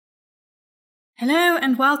Hello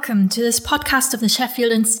and welcome to this podcast of the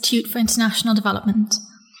Sheffield Institute for International Development.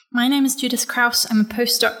 My name is Judith Krauss. I'm a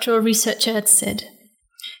postdoctoral researcher at SIID.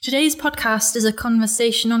 Today's podcast is a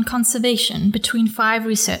conversation on conservation between 5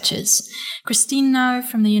 researchers: Christine Ngo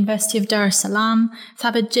from the University of Dar, Salaam,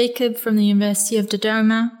 Thabit Jacob from the University of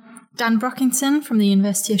Dodoma, Dan Brockington from the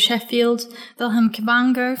University of Sheffield, Wilhelm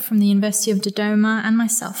Kiwango from the University of Dodoma, and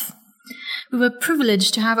myself. We were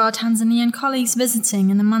privileged to have our Tanzanian colleagues visiting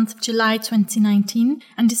in the month of July 2019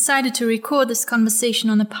 and decided to record this conversation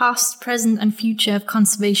on the past, present and future of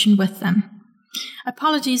conservation with them.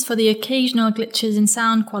 Apologies for the occasional glitches in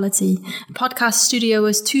sound quality. The podcast studio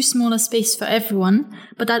was too small a space for everyone,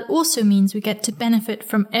 but that also means we get to benefit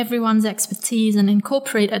from everyone's expertise and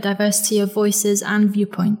incorporate a diversity of voices and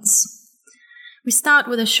viewpoints. We start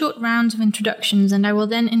with a short round of introductions and I will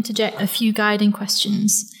then interject a few guiding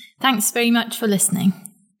questions. Thanks very much for listening.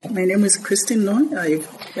 My name is Christine Ngo.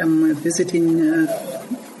 I am a visiting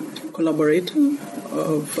collaborator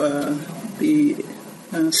of the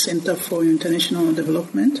Center for International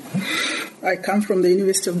Development. I come from the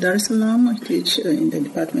University of Dar, Salaam. I teach in the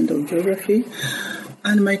Department of Geography.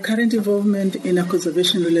 And my current involvement in a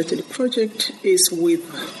conservation-related project is with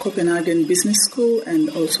Copenhagen Business School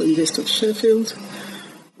and also University of Sheffield,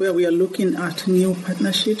 where we are looking at new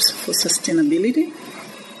partnerships for sustainability.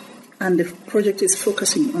 And the project is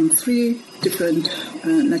focusing on 3 different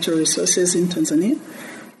natural resources in Tanzania: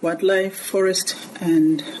 wildlife, forest,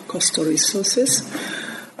 and coastal resources,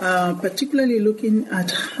 particularly looking at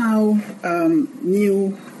how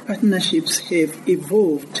new partnerships have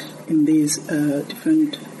evolved in these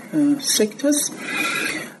different sectors,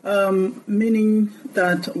 meaning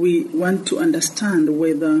that we want to understand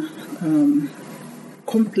whether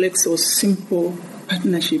complex or simple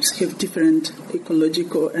partnerships have different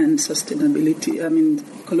ecological and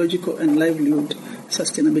ecological and livelihood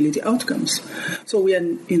sustainability outcomes. So we are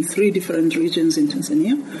in 3 different regions in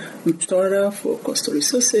Tanzania: Mtwara for coastal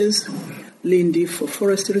resources, Lindi for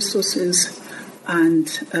forest resources, and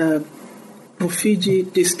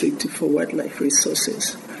Rufiji district for wildlife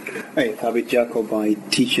resources. Hi, Thabit Jacob. I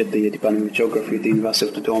teach at the Department of Geography at the University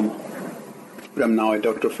of Dodoma. But I'm now a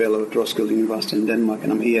doctoral fellow at Roskilde University in Denmark,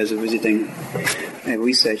 and I'm here as a visiting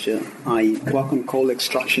researcher. I work on coal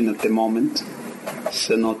extraction at the moment,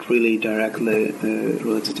 so not really directly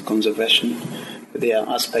related to conservation. But there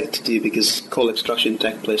are aspects to do because coal extraction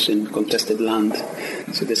takes place in contested land.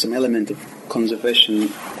 So there's some element of conservation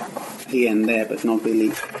here and there, but not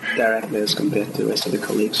really directly as compared to the rest of the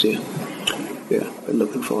colleagues here. Yeah, but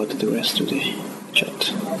looking forward to the rest of the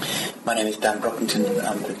chat. My name is Dan Brockington.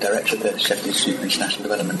 I'm the director of the Sheffield Institute for International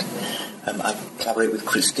Development. I collaborate with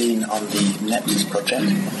Christine on the NEPS project,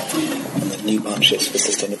 on the New Partnerships for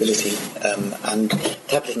Sustainability, and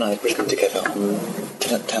Thabit and I have written together on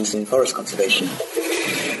Tanzanian forest conservation.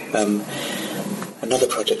 Another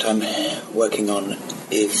project I'm working on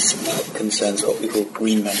concerns what we call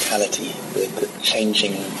green mentality, the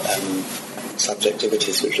changing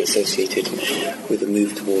subjectivities which are associated with the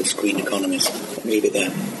move towards green economies. I'll leave it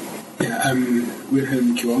there. I'm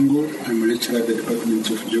Wilhelm Kiwango. I'm a lecturer at the Department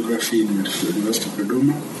of Geography in the University of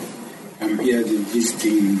Dodoma. I'm here as a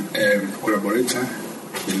visiting collaborator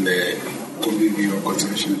in the Convivial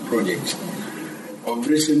Conservation Project. Of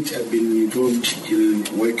recent, I've been involved in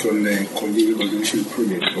work on the Convivial Conservation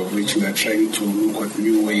Project, of which we are trying to look at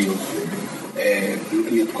new way of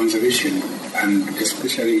looking at conservation, and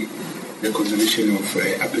especially the conservation of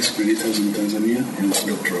apex predators in Tanzania, and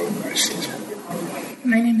doctoral research.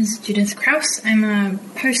 My name is Judith Krauss. I'm a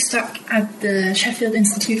postdoc at the Sheffield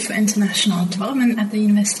Institute for International Development at the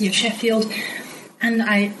University of Sheffield, and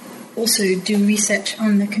I also do research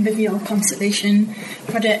on the Convivial Conservation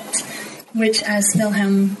Project, which, as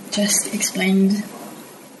Wilhelm just explained,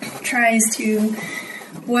 tries to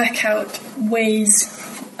work out ways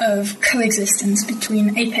of coexistence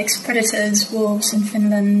between apex predators, wolves in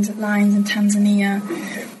Finland, lions in Tanzania,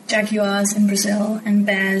 jaguars in Brazil, and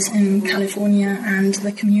bears in California, and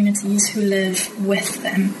the communities who live with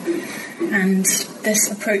them. And this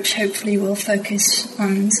approach hopefully will focus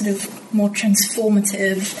on sort of more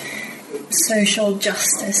transformative, social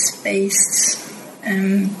justice-based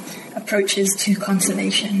approaches to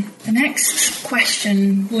conservation. The next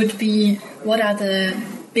question would be, what are the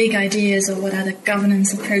big ideas or what are the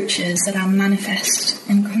governance approaches that are manifest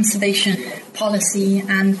in conservation policy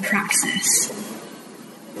and praxis?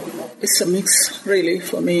 It's a mix, really,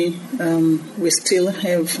 for me. We still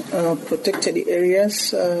have protected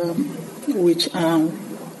areas which are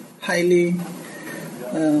highly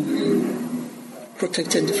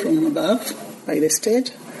protected from above by the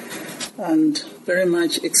state and very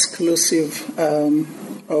much exclusive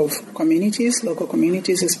of communities, local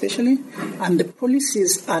communities especially, and the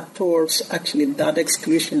policies are towards actually that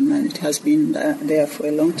exclusion, and it has been there for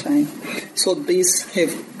a long time. So these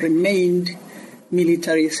have remained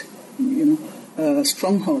military,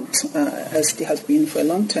 strongholds, as it has been for a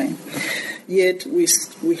long time. Yet we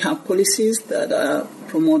have policies that are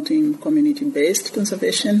promoting community-based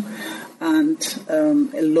conservation, and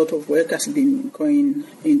a lot of work has been going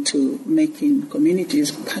into making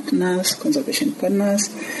communities partners, conservation partners.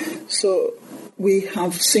 So we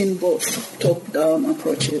have seen both top-down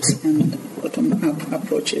approaches and bottom-up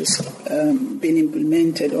approaches being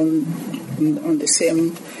implemented on the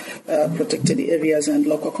same protected areas and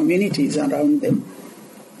local communities around them.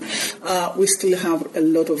 We still have a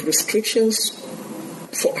lot of restrictions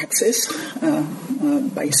for access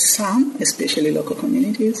by some, especially local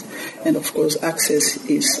communities, and of course access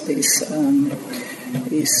is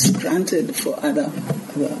granted for other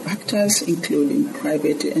actors, including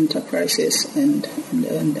private enterprises and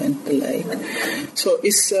the like. So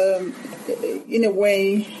it's in a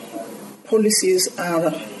way, policies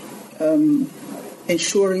are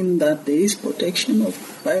ensuring that there is protection of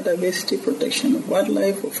biodiversity, protection of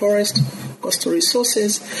wildlife, of forest, coastal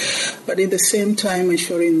resources, but at the same time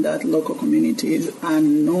ensuring that local communities are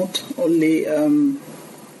not only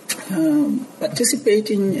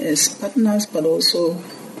participating as partners, but also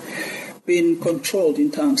being controlled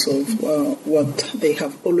in terms of what they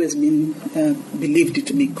have always been believed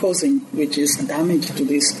to be causing, which is damage to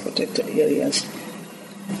these protected areas.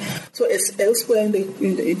 So as elsewhere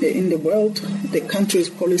in the world, the country's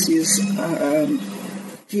policies are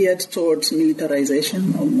geared towards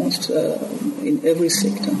militarization almost in every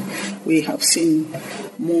sector. We have seen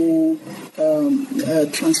more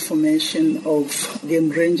transformation of game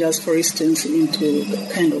rangers, for instance, into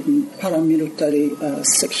kind of paramilitary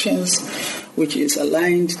sections, which is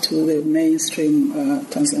aligned to the mainstream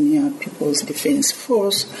Tanzania People's Defense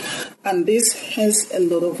Force. And this has a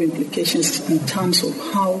lot of implications in terms of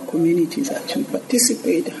how communities actually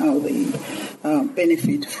participate, how they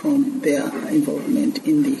benefit from their involvement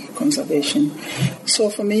in the conservation. So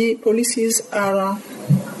for me, policies are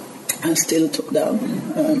still top down,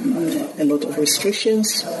 a lot of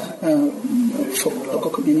restrictions for local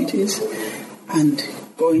communities, and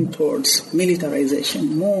going towards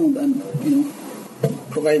militarization more than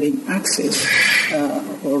providing access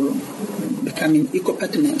or becoming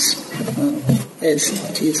eco-partners as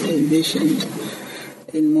it is envisioned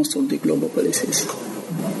in most of the global policies.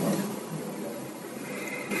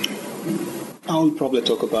 I'll probably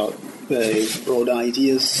talk about broad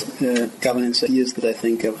ideas, governance ideas that I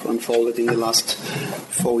think have unfolded in the last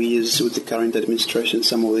 4 years with the current administration,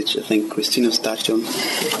 some of which I think Christina's touched on.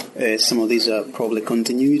 Some of these are probably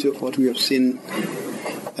continuity of what we have seen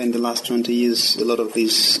in the last 20 years. A lot of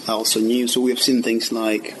these are also new. So we have seen things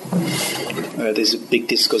like there's a big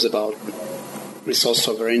discourse about resource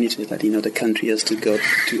sovereignty, that the country has to go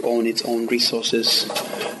to own its own resources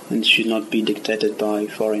and should not be dictated by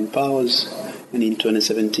foreign powers. And in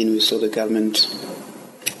 2017 we saw the government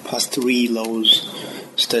pass 3 laws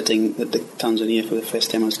stating that Tanzania for the first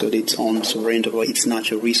time has got its own sovereignty over its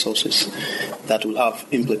natural resources. That will have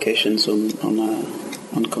implications on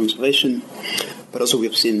conservation. But also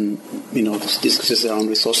we've seen, this discussions around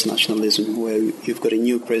resource nationalism, where you've got a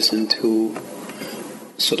new president who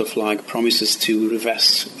sort of like promises to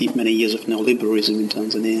reverse many years of neoliberalism in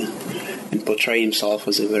Tanzania and portray himself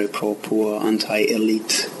as a very pro-poor,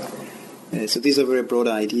 anti-elite. So these are very broad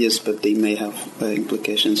ideas, but they may have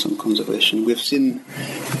implications on conservation. We've seen,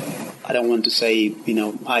 I don't want to say,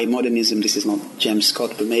 high modernism, this is not James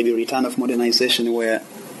Scott, but maybe return of modernization, where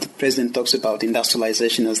the president talks about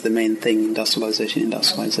industrialization as the main thing, industrialization,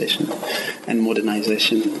 and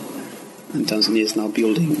modernization. And Tanzania is now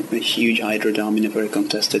building a huge hydro dam in a very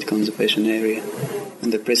contested conservation area.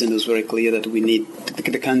 And the president was very clear that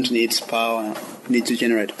the country needs power, needs to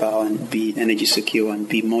generate power and be energy secure and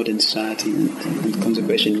be modern society. And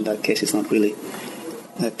conservation in that case is not really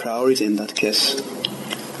a priority in that case.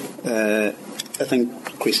 I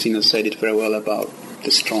think Christina said it very well about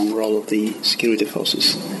the strong role of the security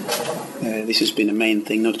forces. This has been a main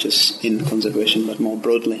thing, not just in conservation, but more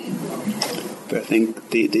broadly. But I think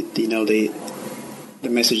the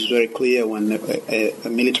message is very clear when a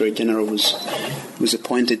military general was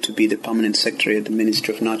appointed to be the permanent secretary at the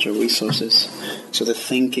Ministry of Natural Resources. So the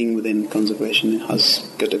thinking within conservation has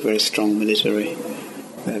got a very strong military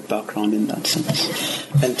background in that sense.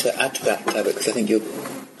 And to add to that, because I think you're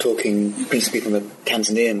talking principally from a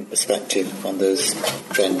Tanzanian perspective on those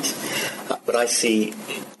trends, but I see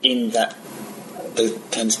in that those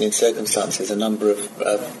Tanzanian circumstances a number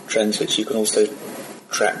of trends which you can also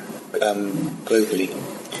track globally.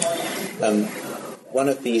 One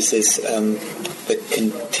of these is the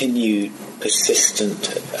continued, persistent,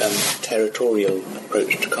 territorial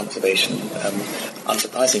approach to conservation.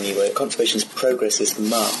 Unsurprisingly, where conservation's progress is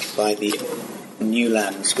marked by the new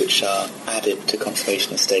lands which are added to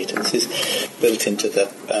conservation estate, and this is built into the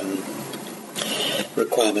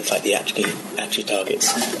requirements like the ACHI targets,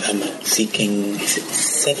 seeking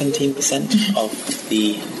 17% of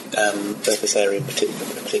the surface area of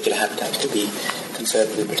particular habitats to be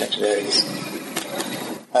conservatively protected areas.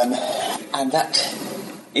 And that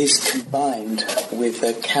is combined with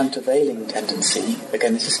a countervailing tendency,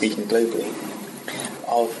 again this is speaking globally,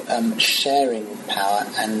 of sharing power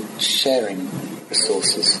and sharing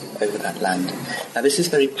resources over that land. Now this is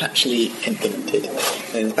very patchily implemented.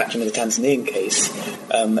 In fact, in the Tanzanian case,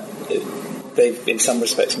 they've in some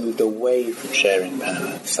respects moved away from sharing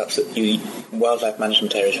power, such that wildlife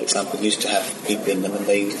management areas, for example, used to have people in them, and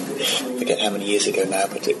they forget how many years ago now,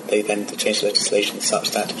 but they then changed legislation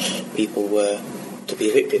such that people were to be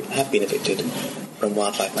evicted, have been evicted from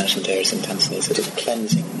wildlife management areas in Tanzania, sort of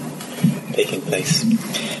cleansing taking place.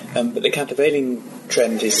 But the countervailing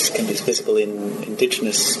trend can be visible in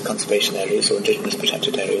indigenous conservation areas or indigenous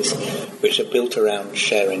protected areas, which are built around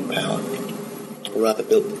sharing power, or rather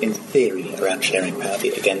built in theory around sharing power.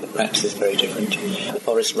 Again, the practice is very different. The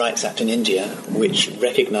Forest Rights Act in India, which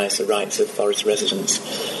recognised the rights of forest residents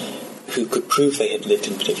who could prove they had lived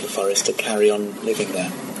in a particular forest to carry on living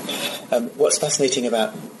there. What's fascinating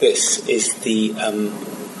about this is the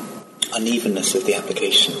unevenness of the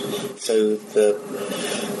application. So the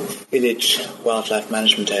village wildlife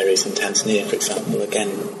management areas in Tanzania, for example, again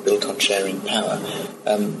built on sharing power,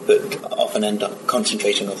 but often end up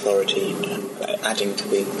concentrating authority and adding to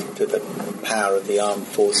the power of the armed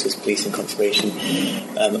forces, police and conservation,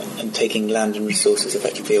 and taking land and resources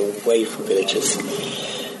effectively away from villages.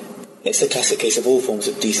 It's a classic case of all forms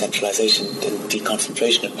of decentralisation and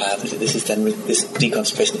deconcentration of power. This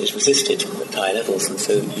deconcentration is resisted at high levels, and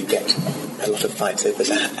so you get a lot of fights over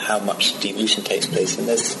how much devolution takes place. And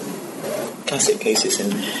there's classic cases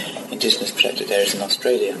in indigenous protected areas in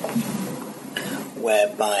Australia,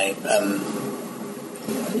 whereby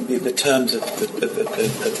the terms of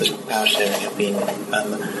the power sharing have been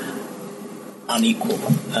unequal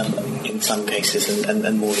in some cases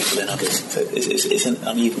and more equal in others. So it's an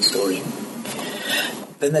uneven story.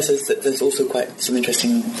 Then there's also quite some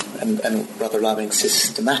interesting and rather alarming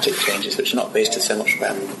systematic changes, which are not based so much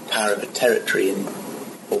about power of a territory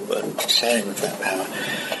or sharing of that power,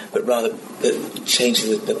 but rather the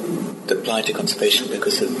changes that apply to conservation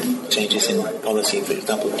because of changes in policy, for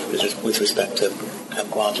example, with respect to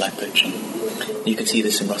wildlife poaching. You can see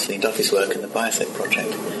this in Rosalind Duffy's work in the Biosec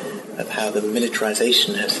project, of how the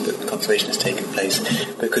militarisation that conservation has taken place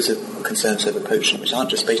because of concerns over poaching, which aren't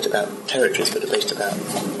just based about territories, but are based about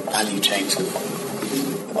value chains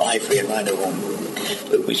of ivory and rhino horn,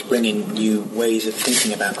 but which bring in new ways of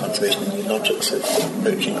thinking about conservation and new logics of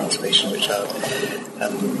poaching conservation, which are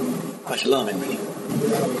quite alarming, really.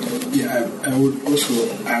 Yeah, I would also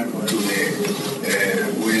add to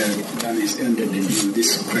where Dan is ended in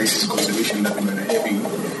this crisis conservation that we are having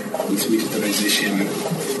with militarization,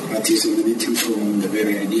 that is emanating from the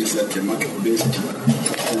very ideas that the market-based,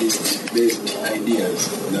 capitalist-based ideas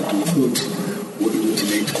that we thought would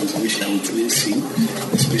motivate conservation outlasting,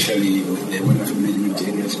 especially with the wildlife management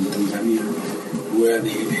areas in Tanzania, where they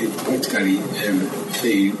have practically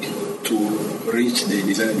failed to reach the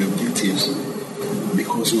desired objectives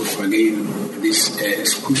because of, again, this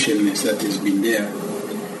exclusionness that has been there,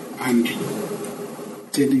 and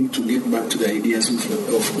tending to get back to the ideas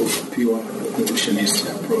of pure protectionist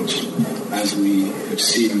approach. As we have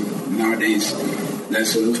seen nowadays,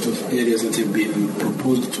 there's a lot of areas that have been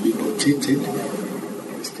proposed to be protected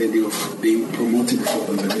instead of being promoted for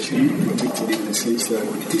conservation, protected in the sense that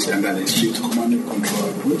it is under the strict command and control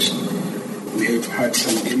approach. We have had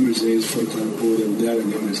some game reserves, for example, the Dar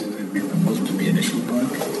game reserve have been proposed to be a national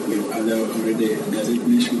park. We have other already gazetted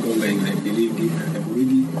national park, like I believe have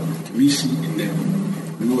already missing in the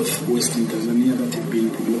northwestern Tanzania that have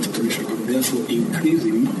been promoted to national park, therefore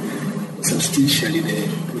increasing substantially the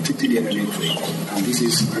protected area network. And this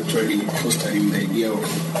is actually fostering the idea of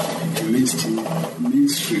a mainstream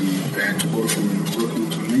to go from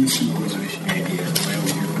Brockington to mainstream conservation idea, where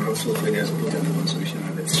we have lots of areas put under conservation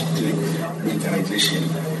and that's militarization.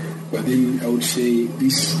 But then I would say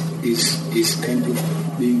this is kind of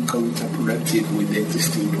being counterproductive with the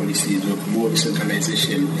existing policies of more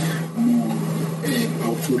decentralization, more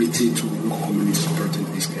authority to local communities to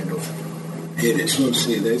protect this kind of areas. So I would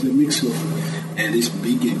say there is a mix of these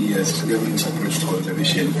big ideas, government's approach to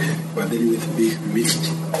conservation, but then with big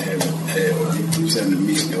mixed objectives and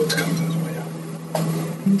mixed outcomes as well.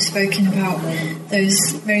 You've spoken about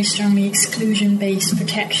those very strongly exclusion-based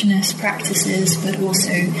protectionist practices, but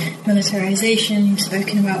also militarization. You've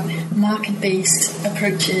spoken about market-based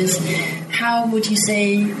approaches. How would you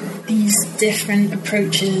say these different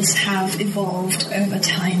approaches have evolved over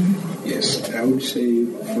time? Yes, I would say,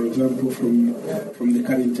 for example, from the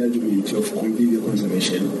current judgment of convivial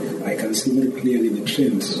conservation, I can see very clearly the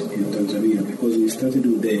trends in Tanzania, because we started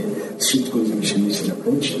with the strict conservationist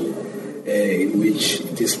approach, in which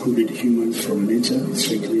it excluded humans from nature,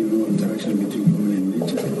 strictly no interaction between human and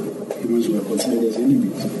nature. Humans were considered as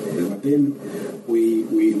enemies. But then we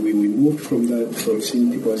moved from that, from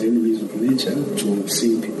seeing people as enemies of nature to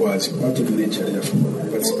seeing people as part of nature, therefore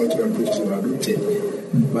participatory approaches were adopted.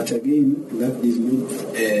 But again, that does not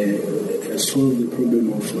solve the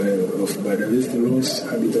problem of biodiversity loss,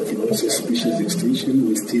 habitat loss, species extinction.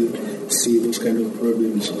 We still see those kind of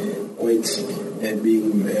problems quite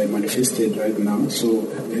being manifested right now. So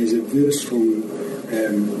there is a very strong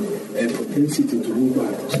propensity to go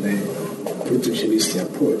back to the protectionist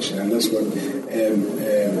approach, and that's what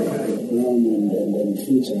Wilhelm and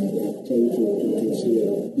Fitch are trying to say,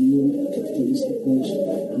 beyond capitalist approach,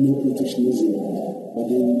 no protectionism. But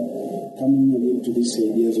then coming again to these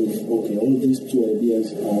ideas of, okay, all these two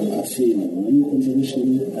ideas are failing. New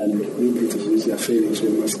conservation and new protectionism are failing, so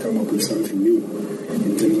we must come up with something new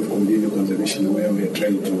in terms of convivial conservation, where we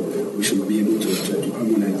should be able to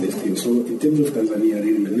harmonize these things. So in terms of Tanzania,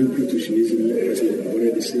 really, the new protectionism, as I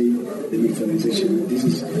already say, the militarization, this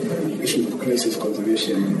is issue of crisis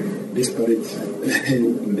conservation. Disparate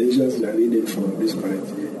measures are needed for disparate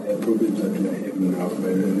problems that we are having now,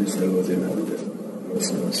 biodiversity loss and habitat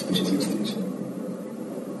species extinction.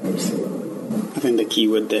 I think the key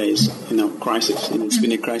word there is, crisis. It's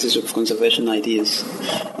been a crisis of conservation ideas,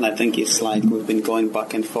 and I think it's like we've been going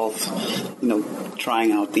back and forth,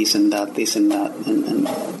 trying out this and that, and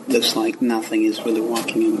looks like nothing is really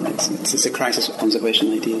working. It's a crisis of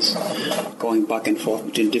conservation ideas, going back and forth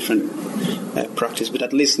between different practice. But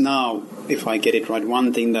at least now, if I get it right,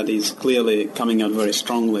 one thing that is clearly coming out very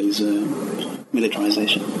strongly is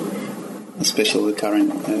militarization. Especially the current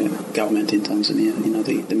government in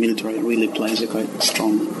Tanzania, the military really plays a quite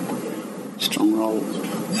strong role.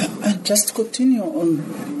 And just to continue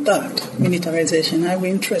on that, militarization, I'm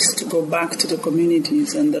interested to go back to the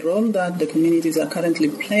communities and the role that the communities are currently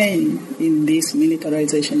playing in this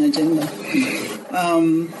militarization agenda.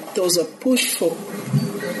 There was a push for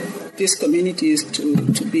these communities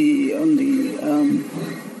to be on the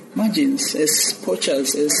margins, as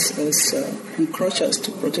poachers, as encroachers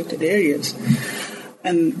to protected areas.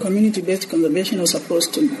 And community-based conservation was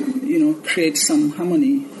supposed to, create some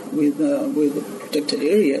harmony with protected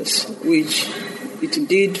areas, which it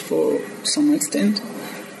did for some extent,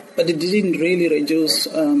 but it didn't really reduce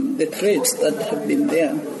the threats that have been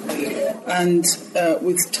there. And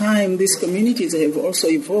with time, these communities have also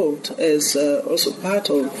evolved as also part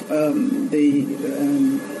of the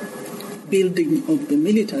building of the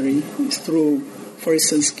military through, for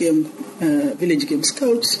instance, village game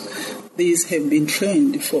scouts. These have been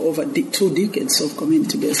trained for over 2 decades of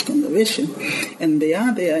community-based conservation, and they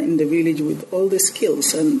are there in the village with all the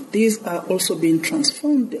skills, and these are also being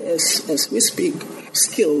transformed as we speak,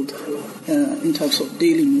 skilled in terms of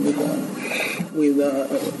dealing with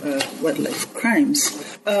wildlife crimes.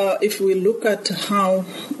 If we look at how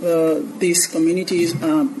these communities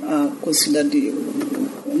are considered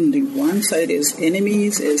on the one side as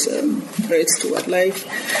enemies, as threats to wildlife,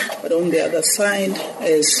 but on the other side,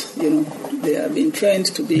 as they are being trained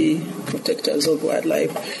to be protectors of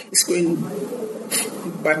wildlife. It's going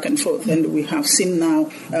back and forth, and we have seen now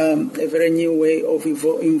a very new way of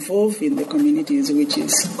involving the communities, which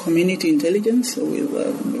is community intelligence with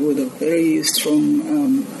a very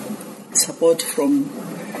strong support from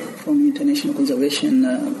international conservation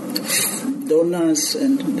donors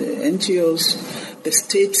and the NGOs. The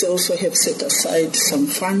states also have set aside some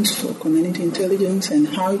funds for community intelligence, and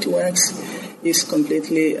how it works is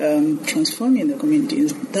completely transforming the community in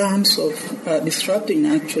terms of disrupting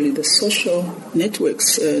actually the social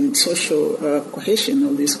networks and social cohesion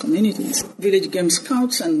of these communities. Village game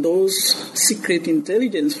scouts and those secret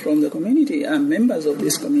intelligence from the community are members of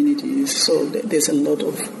these communities, so there's a lot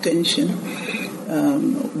of tension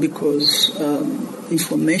because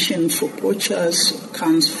information for poachers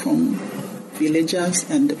comes from villagers,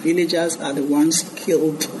 and the villagers are the ones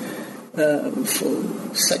killed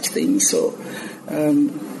for such things. So,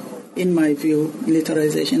 in my view,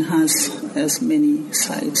 militarization has many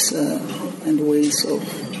sides and ways of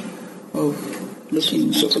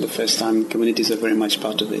looking. So for the first time, communities are very much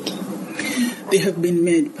part of it. They have been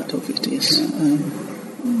made part of it, yes,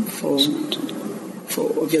 for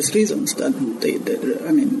obvious reasons. That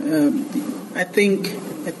I think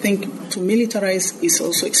to militarize is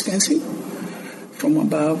also expensive from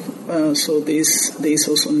above. So there's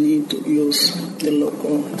also need to use the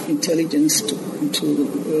local intelligence to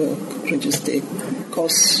reduce the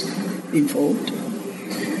costs involved.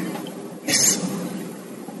 Yes.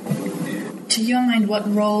 To your mind, what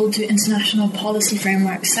role do international policy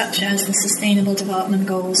frameworks such as the Sustainable Development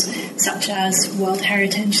Goals, such as World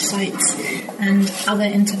Heritage Sites, and other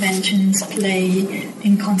interventions play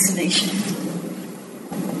in conservation?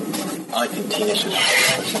 I think Tina should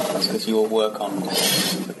answer this because your work on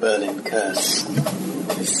the Berlin Curse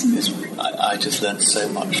I just learned so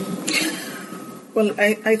much. Well,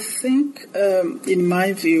 I think, in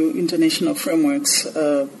my view, international frameworks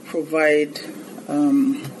provide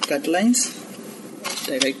guidelines,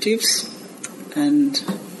 directives, and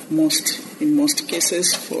in most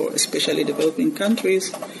cases, for especially developing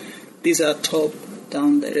countries, these are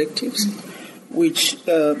top-down directives, which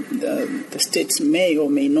the states may or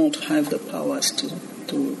may not have the powers to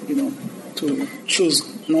choose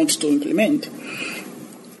not to implement.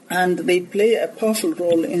 And they play a powerful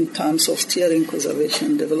role in terms of steering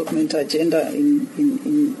conservation development agenda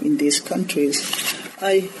in these countries.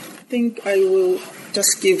 I think I will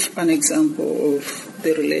just give an example of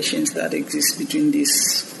the relations that exist between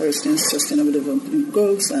these, for instance, Sustainable Development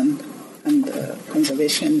Goals and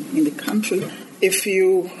conservation in the country. If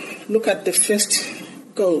you look at the first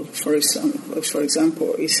goal, for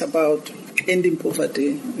example, is about ending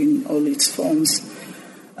poverty in all its forms,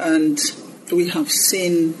 and we have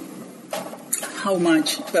seen how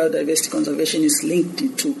much biodiversity conservation is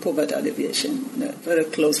linked to poverty alleviation, very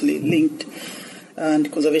closely linked.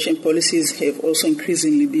 And conservation policies have also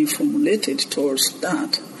increasingly been formulated towards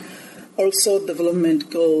that. Also, development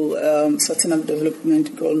goal, Sustainable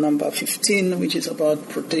Development Goal number 15, which is about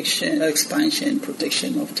protection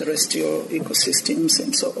of terrestrial ecosystems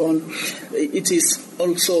and so on. It is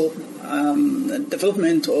also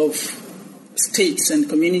development of states and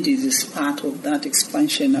communities is part of that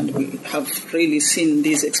expansion, and we have really seen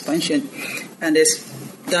this expansion. And as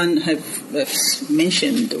Dan has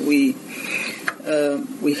mentioned, we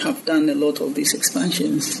have done a lot of these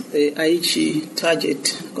expansions. The Aichi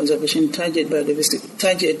target, conservation target, biodiversity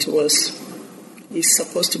target is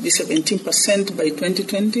supposed to be 17% by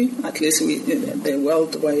 2020, at least the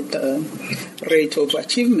worldwide rate of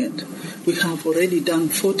achievement. We have already done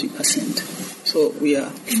 40%. So we are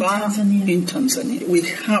far in Tanzania. We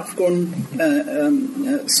have gone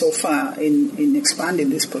so far in expanding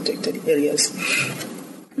these protected areas.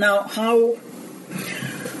 Now, how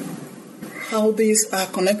these are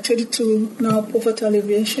connected to now poverty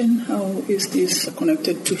alleviation? How is this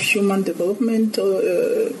connected to human development?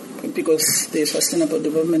 Because the Sustainable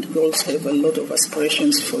Development Goals have a lot of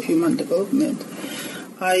aspirations for human development.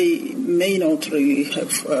 I may not really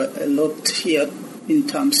have a lot here in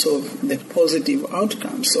terms of the positive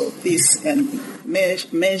outcomes of this, and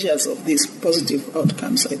measures of these positive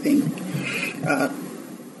outcomes, I think, are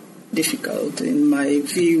difficult in my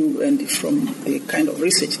view and from the kind of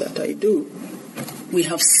research that I do. We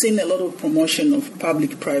have seen a lot of promotion of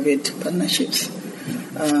public-private partnerships.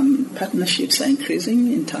 Partnerships are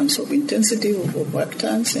increasing in terms of intensity of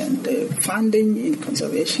actors and funding in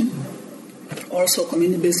conservation. Also,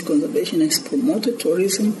 community-based conservation has promoted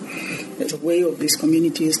tourism as a way of these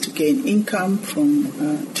communities to gain income from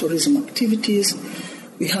tourism activities.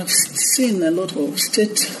 We have seen a lot of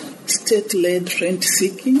state-led rent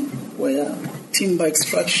seeking, where timber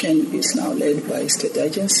extraction is now led by state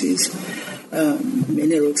agencies,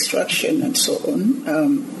 mineral extraction, and so on.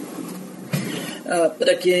 But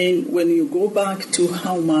again, when you go back to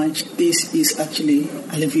how much this is actually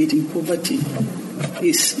alleviating poverty,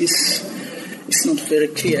 it's not very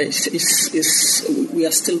clear. We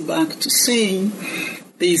are still back to saying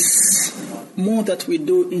there's more that we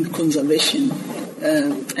do in conservation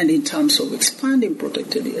and in terms of expanding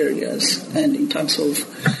protected areas and in terms of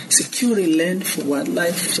securing land for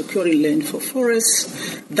wildlife, securing land for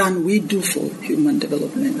forests, than we do for human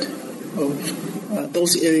development of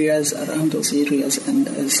those areas, around those areas, and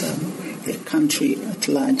as a country at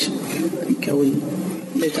large. I think I will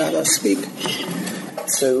let others speak.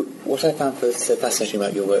 So what I found so fascinating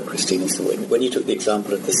about your work, Christine, is that when you took the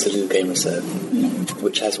example of the Salaam Game Reserve,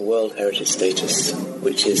 which has World Heritage status,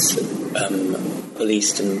 which is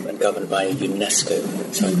policed and governed by UNESCO,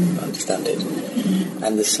 so I understand it,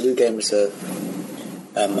 and the Salaam Game Reserve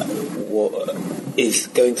is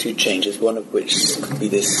going through changes, one of which could be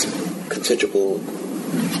this considerable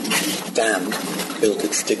dam built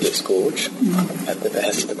at Stiglitz Gorge at the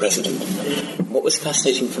behest of the President. What was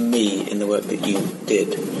fascinating for me in the work that you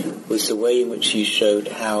did was the way in which you showed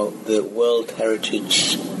how the World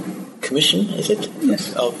Heritage Commission, is it?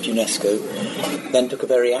 Yes. Of UNESCO, then took a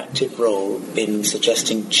very active role in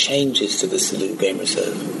suggesting changes to the Salaam Game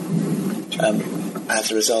Reserve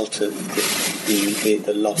as a result of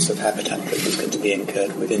the loss of habitat that was going to be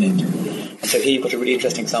incurred within it. And so here you've got a really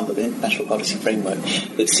interesting example of an international policy framework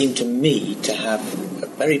that seemed to me to have a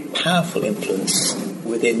very powerful influence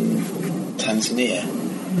within Tanzania.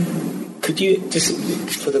 Could you, just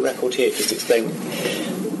for the record here, just explain,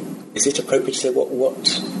 is it appropriate to say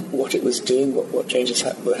what it was doing, what changes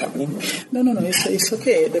were happening? No, it's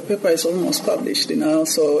okay. The paper is almost published now,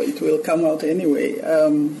 so it will come out anyway.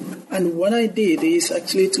 And what I did is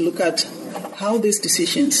actually to look at how these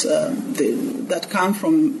decisions that come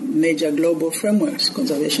from major global frameworks,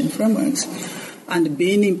 conservation frameworks, and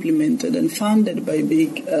being implemented and funded by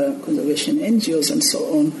big conservation NGOs and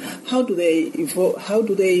so on, how do they evolve, how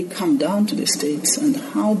do they come down to the states, and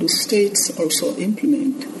how do states also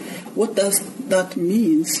implement? What does that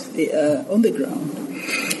mean on the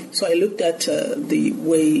ground? So I looked at the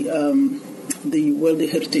way the World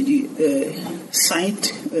Heritage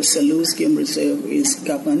Site, Salaam Game Reserve, is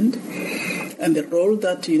governed, and the role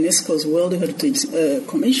that UNESCO's World Heritage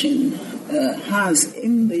Commission has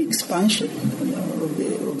in the expansion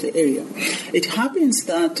of the area. It happens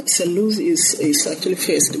that Salaam is actually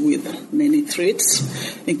faced with many threats,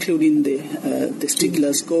 including the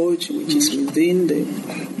Stiglitz Gorge, which is within the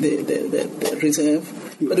reserve.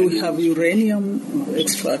 But we have uranium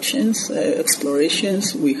extractions,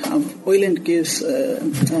 explorations. We have oil and gas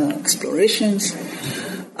explorations.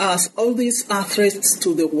 All these are threats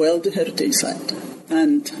to the World Heritage Site.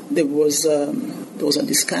 And there was a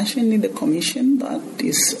discussion in the Commission that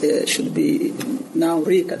this should be now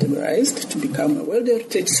recategorized to become a World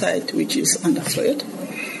Heritage Site, which is under threat.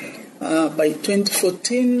 By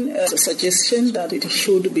 2014, a suggestion that it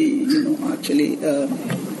should be, actually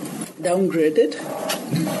downgraded.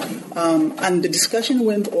 And the discussion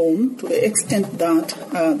went on to the extent that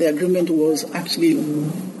the agreement was actually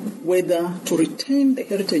whether to retain the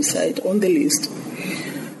heritage site on the list,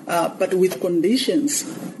 but with conditions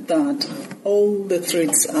that all the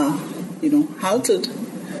threats are, halted,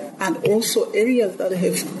 and also areas that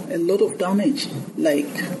have a lot of damage, like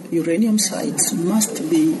uranium sites, must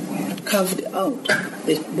be carved out.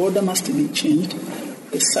 The border must be changed.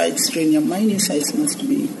 The sites, uranium mining sites, must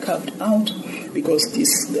be carved out because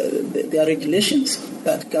there are regulations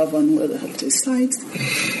that govern World Heritage Sites.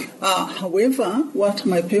 However, what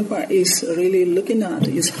my paper is really looking at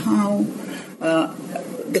is how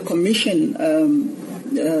the Commission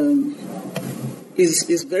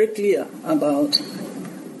is very clear about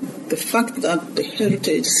the fact that the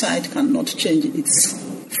heritage site cannot change its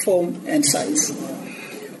form and size.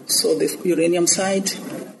 So the uranium site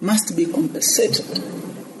must be compensated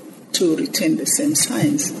to retain the same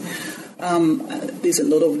size. There's a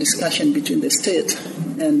lot of discussion between the state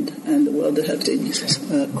and the World Heritage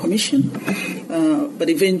Commission, but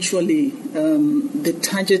eventually the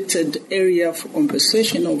targeted area for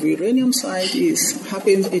compensation of uranium site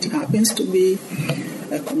happens to be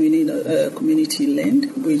a community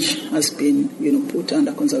land, which has been put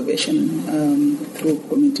under conservation through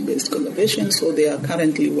community-based conservation. So they are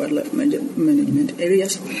currently wildlife management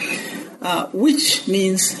areas. Which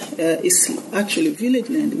means it's actually village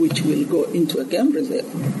land which will go into a game reserve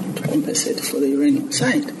to compensate for the uranium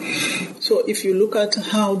site. So if you look at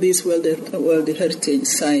how these World Heritage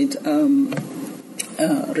Site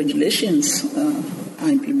regulations are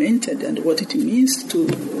implemented and what it means to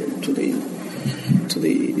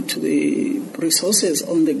the resources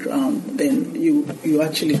on the ground, then you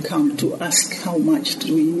actually come to ask how much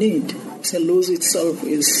do we need. Salaam itself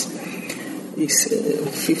is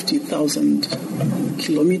 50,000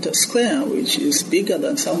 kilometers square, which is bigger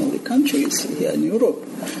than some of the countries here in Europe.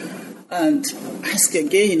 And ask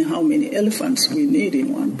again how many elephants we need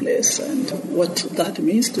in one place and what that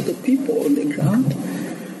means to the people on the ground.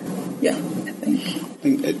 Yeah, I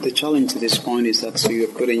think. The challenge at this point is that you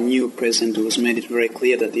have got a new president who has made it very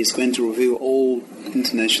clear that he's going to review all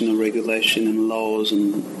international regulation and laws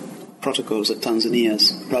and protocols that Tanzania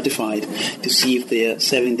has ratified to see if they are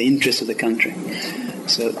serving the interests of the country.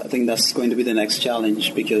 So I think that's going to be the next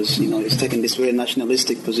challenge because, he's taken this very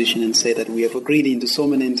nationalistic position and say that we have agreed into so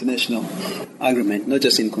many international agreements, not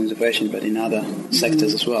just in conservation but in other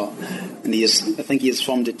sectors as well. And I think he has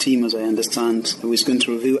formed a team, as I understand, who is going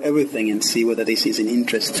to review everything and see whether this is in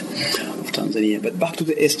interest of Tanzania. But back to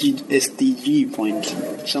the SDG point,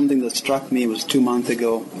 something that struck me was 2 months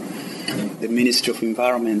ago, the Ministry of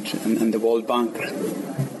Environment and the World Bank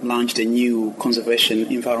launched a new conservation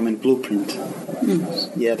environment blueprint.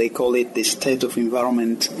 Yeah, they call it the State of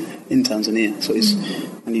Environment in Tanzania. So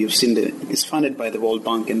and you've seen it's funded by the World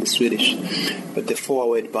Bank and the Swedish, but the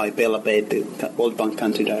forward by Bela Bed, the World Bank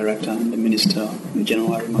country director, and the Minister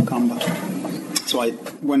January Makamba. So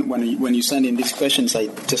when you send in these questions, I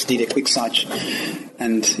just did a quick search,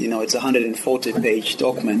 and it's a 140-page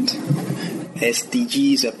document.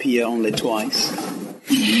 SDGs appear only twice.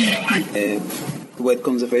 The word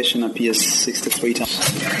conservation appears 63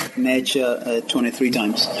 times. Nature 23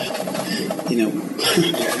 times.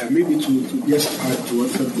 Maybe to just add to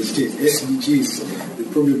what Thabit said, SDGs, the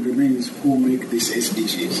problem remains who make these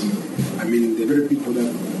SDGs. I mean, the very people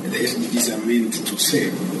that the SDGs are meant to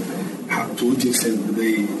serve, to what extent do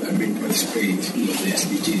they participate in the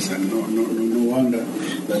SDGs? And no wonder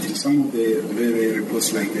that in some of the very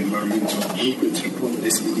reports like the environmental blueprint report, the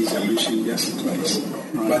SDGs are mentioned just twice.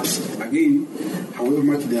 But again, however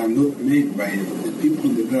much they are not made by the people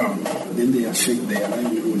on the ground, then they affect their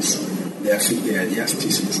livelihoods, they affect their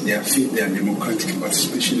justices, they affect their democratic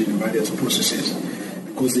participation in various processes,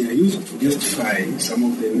 because they are used to justify some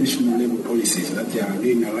of the national level policies that they are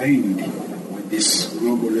again aligned with this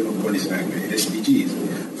global level policy like the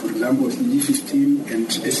SDGs. For example, SDG 15 and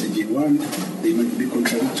SDG 1, they might be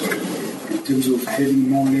contradictory. In terms of having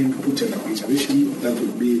more land put under conservation, that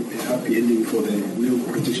would be a happy ending for the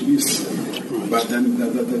neo-protectionists. But then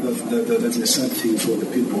that's a sad thing for the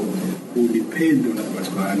people who depend on that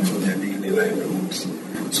particular land for their daily livelihoods.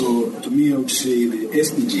 So to me, I would say the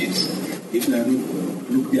SDGs, if they are not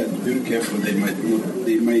looked at very carefully,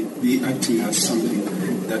 they might be acting as something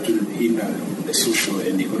that will hinder the social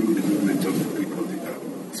and economic development of the people,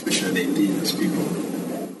 especially the indigenous people.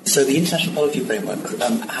 So the international policy framework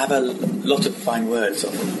have a lot of fine words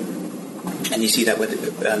often, and you see that whether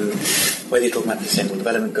you're talking about the Sustainable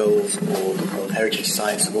Development Goals or the World Heritage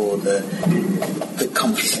Sites or the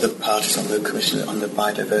Conference of the Parties on the Commission on the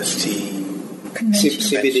Biodiversity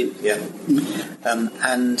SIID. Yeah,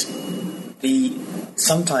 and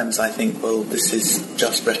sometimes I think, well, this is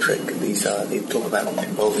just rhetoric. They talk about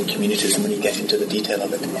involving communities, and when you get into the detail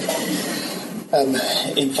of it.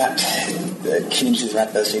 In fact, the communities are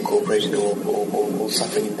adversely incorporated or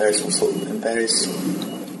suffering in various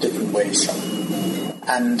different ways.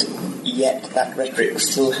 And yet that rhetoric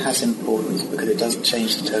still has importance because it doesn't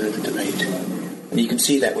change the tone of the debate. And you can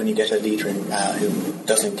see that when you get a leader in power who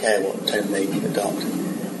doesn't care what tone they adopt.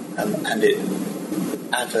 And it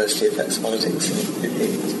adversely affects politics.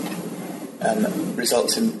 It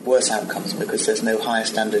results in worse outcomes because there's no higher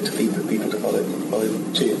standard for people to follow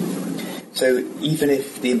to. So even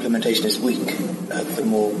if the implementation is weak for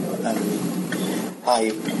more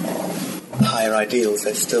higher ideals,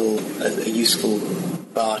 there's still a useful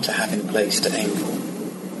bar to have in place to aim for.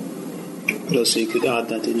 But also you could add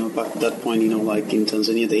that, back to that point, like in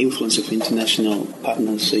Tanzania, the influence of international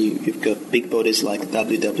partners, so you've got big bodies like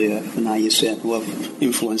WWF and IUCN who have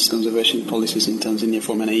influenced conservation policies in Tanzania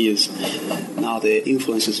for many years. Now the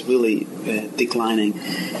influence is really declining.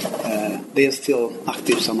 They are still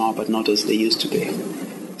active somehow, but not as they used to be.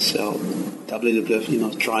 So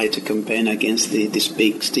WWF, tried to campaign against this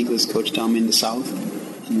big Stiglitz coach dam in the south,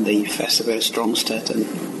 and they faced a very strong state, and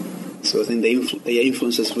so I think their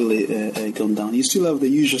influence has really gone down. You still have the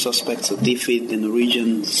usual suspects of DFID, the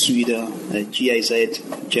Norwegian, Sweden,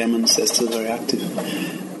 GIZ, Germans, they're still very active,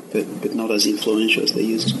 but not as influential as they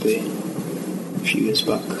used to be a few years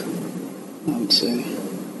back, I would say.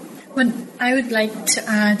 What I would like to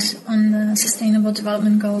add on the Sustainable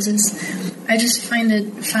Development Goals is I just find it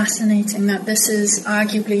fascinating that this is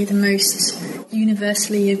arguably the most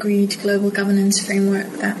universally agreed global governance framework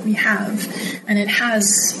that we have. And it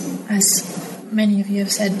has, as many of you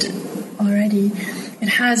have said already, it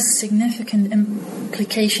has significant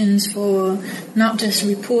implications for not just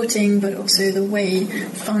reporting, but also the way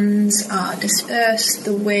funds are dispersed,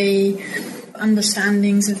 the way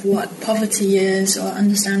understandings of what poverty is or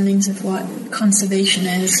understandings of what conservation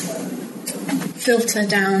is filter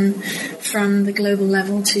down from the global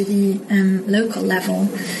level to the local level.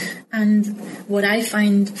 And what I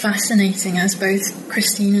find fascinating, as both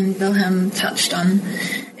Christine and Wilhelm touched on,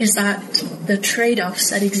 is that the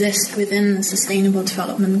trade-offs that exist within the Sustainable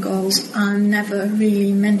Development Goals are never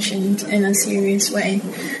really mentioned in a serious way.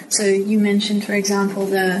 So you mentioned, for example,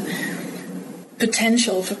 the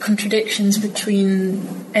potential for contradictions between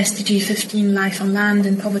SDG 15, life on land,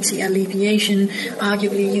 and poverty alleviation.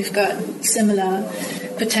 Arguably, you've got similar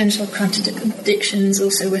potential contradictions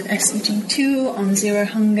also with SDG 2 on zero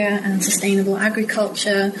hunger and sustainable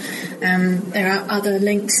agriculture. There are other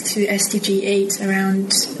links to SDG 8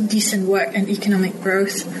 around decent work and economic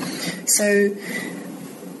growth. So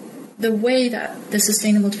the way that the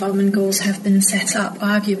Sustainable Development Goals have been set up,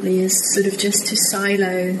 arguably, is sort of just to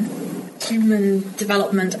silo human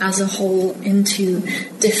development as a whole into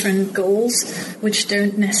different goals, which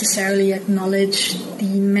don't necessarily acknowledge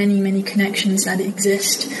the many connections that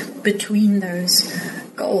exist between those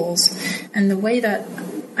goals. And the way that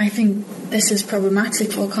I think this is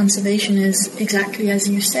problematic for conservation is exactly as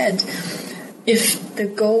you said. If the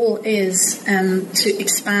goal is to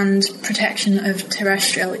expand protection of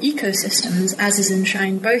terrestrial ecosystems, as is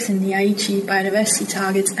enshrined both in the Aichi biodiversity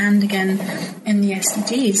targets and again in the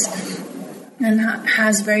SDGs, and that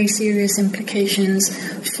has very serious implications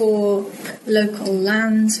for local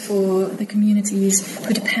lands, for the communities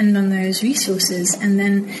who depend on those resources. And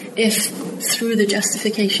then if through the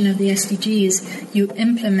justification of the SDGs you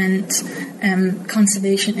implement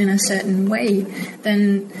conservation in a certain way,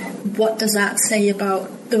 then what does that say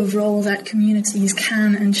about the role that communities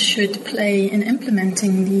can and should play in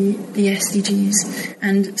implementing the SDGs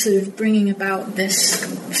and sort of bringing about this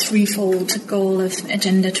threefold goal of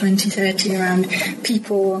Agenda 2030 around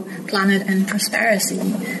people, planet and prosperity.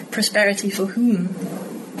 Prosperity for whom?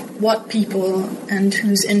 What people and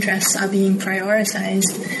whose interests are being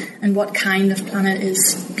prioritized, and what kind of planet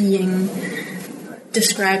is being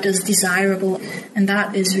described as desirable. And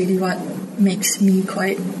that is really what makes me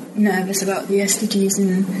quite nervous about the SDGs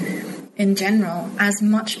in general. As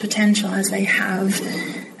much potential as they have,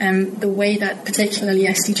 the way that particularly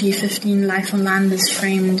SDG 15 Life on Land is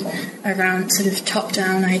framed around sort of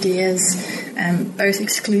top-down ideas, both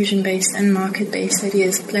exclusion-based and market-based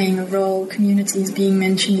ideas playing a role, communities being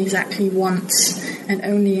mentioned exactly once and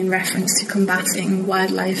only in reference to combating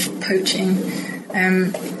wildlife poaching.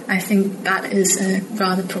 I think that is a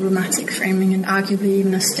rather problematic framing and arguably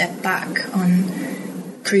even a step back on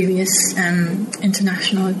previous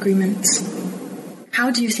international agreements.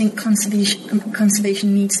 How do you think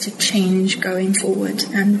conservation needs to change going forward,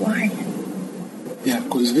 and why? Yeah,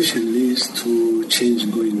 conservation needs to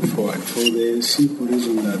change going forward for the simple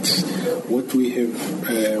reason that what we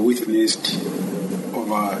have witnessed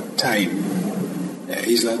over time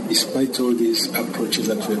is that despite all these approaches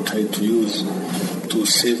that we have tried to use to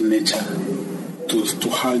save nature, to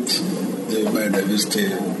halt the biodiversity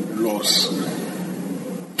loss,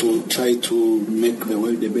 to try to make the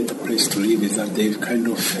world a better place to live, is that they've kind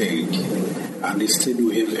of failed. And instead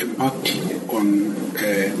we have embarked on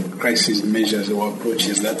crisis measures or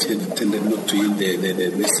approaches that have tended not to yield the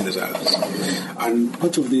best results. And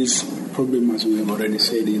part of this problem, as we have already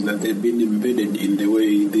said, is that they've been embedded in the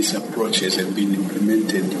way these approaches have been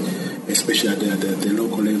implemented, especially at the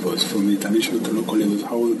local levels, from international to local levels,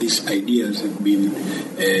 how these ideas have been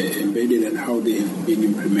embedded and how they have been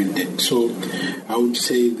implemented. So I would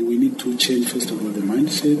say that we need to change, first of all, the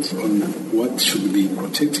mindset on what should be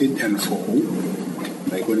protected and for who.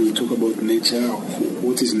 Like when we talk about nature,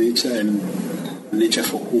 what is nature and nature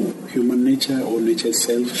for who? Human nature or nature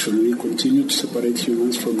itself? Should we continue to separate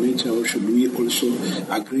humans from nature, or should we also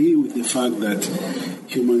agree with the fact that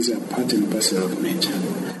humans are part and parcel of nature?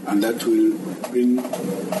 And that will bring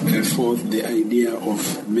forth the idea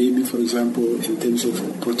of maybe, for example, in terms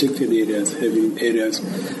of protected areas, having areas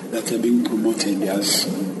that are being promoted as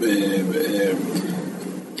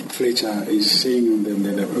Fletcher is saying in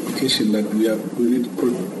the application that we need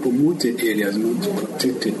promoted areas, not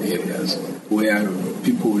protected areas, where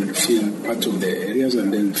people will feel part of the areas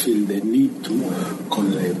and then feel the need to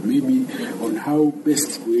conserve. Maybe on how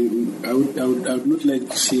best I would not like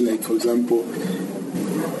to see, like, for example,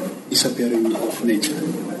 disappearing of nature,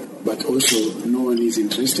 but also no one is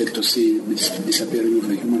interested to see this disappearing of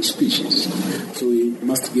the human species. So we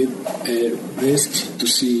must get rest to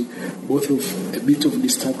see both of a bit of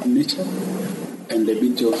disturbed nature and a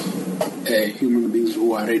bit of human beings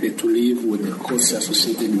who are ready to live with the costs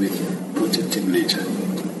associated with protected nature.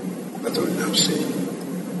 That's what I would say.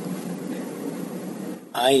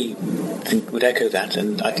 I think would echo that,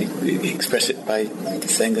 and I think express it by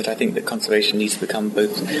saying that I think that conservation needs to become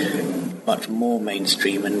both much more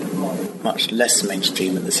mainstream and much less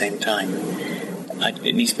mainstream at the same time.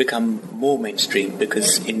 It needs to become more mainstream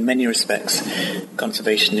because in many respects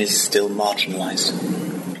conservation is still marginalised.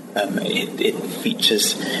 It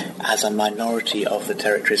features as a minority of the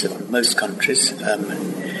territories of most countries.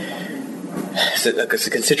 So it's a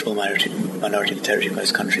considerable minority of the territory of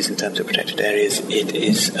most countries in terms of protected areas. It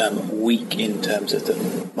is weak in terms of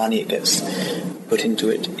the money it gets put into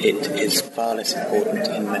it. It is far less important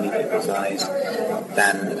in many people's eyes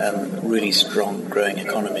than really strong growing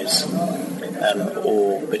economies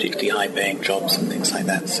or particularly high-paying jobs and things like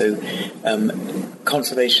that. So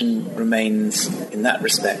conservation remains, in that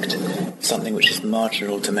respect, something which is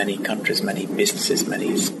marginal to many countries, many businesses,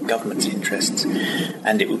 many governments' interests.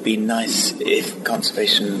 And it would be nice if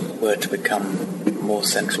conservation were to become more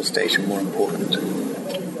central stage and more important.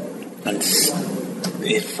 And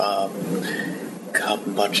if our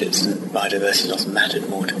carbon budgets and biodiversity loss mattered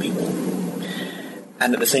more to people.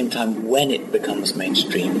 And at the same time, when it becomes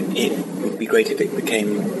mainstream, it would be great if it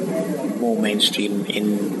became more mainstream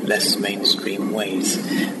in less mainstream ways,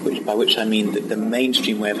 by which I mean that the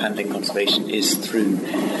mainstream way of handling conservation is through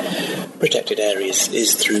protected areas,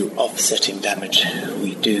 is through offsetting damage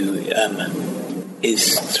we do,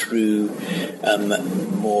 is through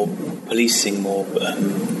more policing, more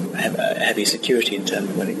heavy security in terms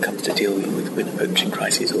when it comes to deal with poaching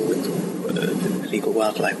crises or with illegal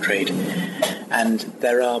wildlife trade. And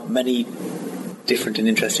there are many different and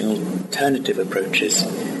interesting alternative approaches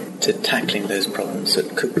to tackling those problems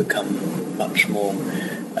that could become much more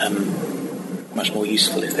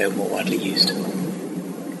useful if they were more widely used.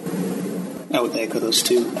 I would echo those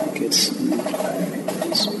two. There's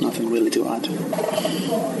nothing really to add.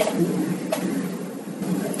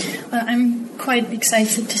 Well, I'm quite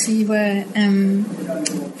excited to see where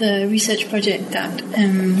the research project that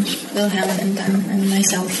Wilhelm and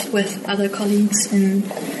myself with other colleagues in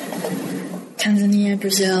Tanzania,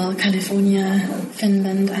 Brazil, California,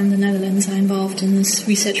 Finland and the Netherlands are involved in this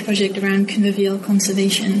research project around convivial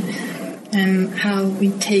conservation, how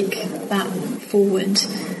we take that forward.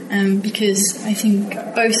 Because I think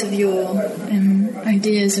both of your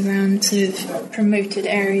ideas around sort of promoted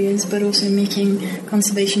areas, but also making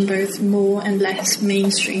conservation both more and less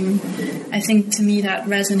mainstream, I think to me that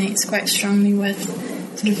resonates quite strongly with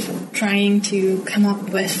sort of trying to come up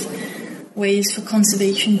with ways for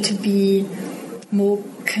conservation to be more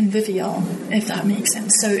convivial, if that makes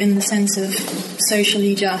sense. So in the sense of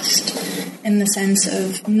socially just, in the sense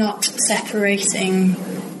of not separating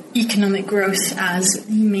economic growth as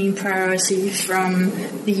the main priority from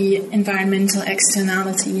the environmental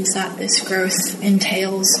externalities that this growth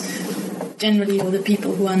entails, generally for the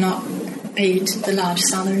people who are not paid the large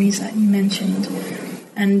salaries that you mentioned,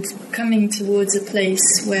 and coming towards a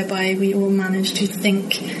place whereby we all manage to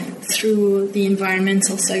think through the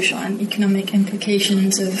environmental, social and economic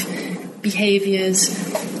implications of behaviours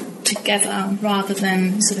together rather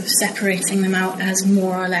than sort of separating them out as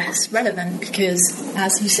more or less relevant, because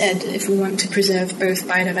as you said, if we want to preserve both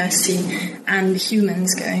biodiversity and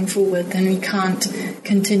humans going forward, then we can't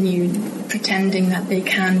continue pretending that they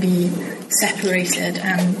can be separated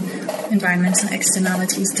and environmental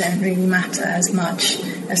externalities don't really matter as much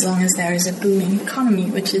as long as there is a booming economy,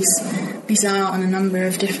 which is bizarre on a number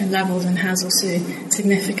of different levels and has also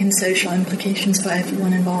significant social implications for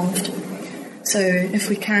everyone involved. So if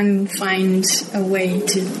we can find a way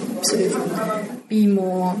to sort of be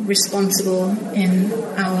more responsible in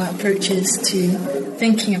our approaches to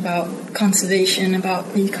thinking about conservation,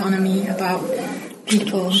 about the economy, about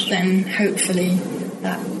people, then hopefully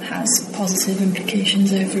that has positive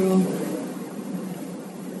implications overall.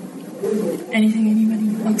 Anything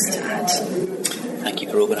anybody wants to add? Thank you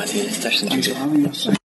for organising this session. Thanks for having us.